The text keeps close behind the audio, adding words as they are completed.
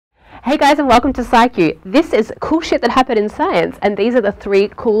Hey guys, and welcome to SciQ. This is cool shit that happened in science, and these are the 3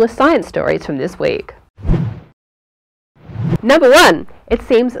 coolest science stories from this week. Number 1. It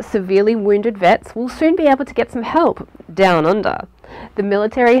seems severely wounded vets will soon be able to get some help down under. The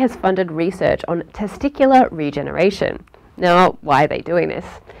military has funded research on testicular regeneration. Now, why are they doing this?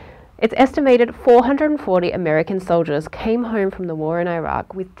 It's estimated 440 American soldiers came home from the war in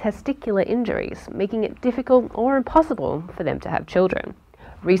Iraq with testicular injuries, making it difficult or impossible for them to have children.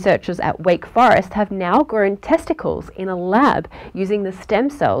 Researchers at Wake Forest have now grown testicles in a lab using the stem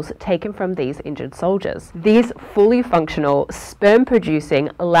cells taken from these injured soldiers. These fully functional,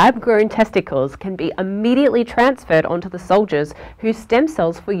 sperm-producing, lab-grown testicles can be immediately transferred onto the soldiers whose stem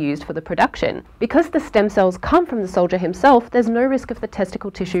cells were used for the production. Because the stem cells come from the soldier himself, there's no risk of the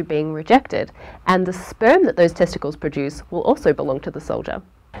testicle tissue being rejected, and the sperm that those testicles produce will also belong to the soldier.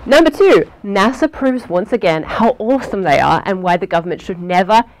 Number 2, NASA proves once again how awesome they are and why the government should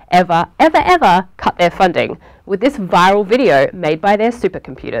never, ever, ever, ever cut their funding with this viral video made by their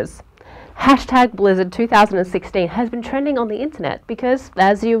supercomputers. Hashtag Blizzard 2016 has been trending on the internet because,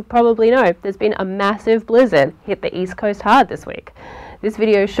 as you probably know, there's been a massive blizzard hit the East Coast hard this week. This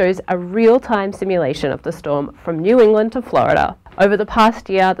video shows a real-time simulation of the storm from New England to Florida. Over the past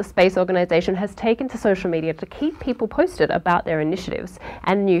year, the Space Organization has taken to social media to keep people posted about their initiatives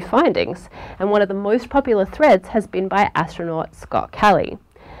and new findings, and one of the most popular threads has been by astronaut Scott Kelly.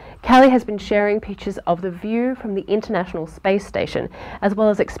 Kelly has been sharing pictures of the view from the International Space Station, as well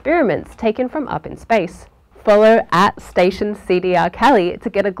as experiments taken from up in space. Follow @StationCDR Kelly to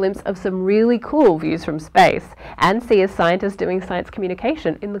get a glimpse of some really cool views from space and see a scientist doing science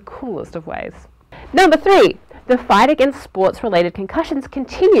communication in the coolest of ways. Number 3. The fight against sports-related concussions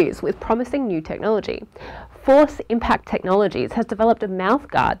continues with promising new technology. Force Impact Technologies has developed a mouth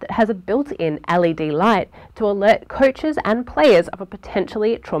guard that has a built-in LED light to alert coaches and players of a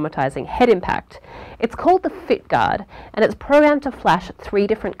potentially traumatizing head impact. It's called the FITGuard, and it's programmed to flash 3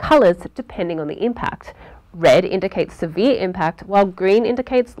 different colors depending on the impact. Red indicates severe impact, while green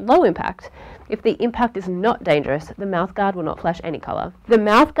indicates low impact. If the impact is not dangerous, the mouthguard will not flash any color. The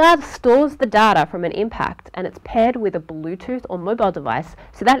mouthguard stores the data from an impact, and it's paired with a Bluetooth or mobile device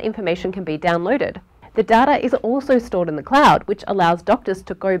so that information can be downloaded. The data is also stored in the cloud, which allows doctors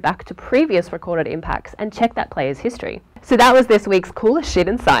to go back to previous recorded impacts and check that player's history. So that was this week's coolest shit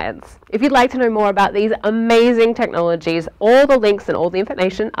in science. If you'd like to know more about these amazing technologies, all the links and all the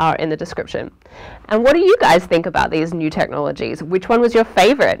information are in the description. And what do you guys think about these new technologies? Which one was your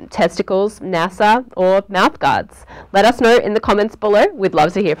favorite? Testicles, NASA, or mouth guards? Let us know in the comments below. We'd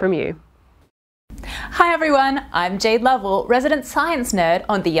love to hear from you. Hi everyone, I'm Jade Lovell, resident science nerd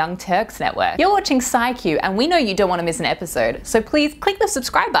on the Young Turks Network. You're watching SciQ and we know you don't want to miss an episode, so please click the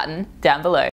subscribe button down below.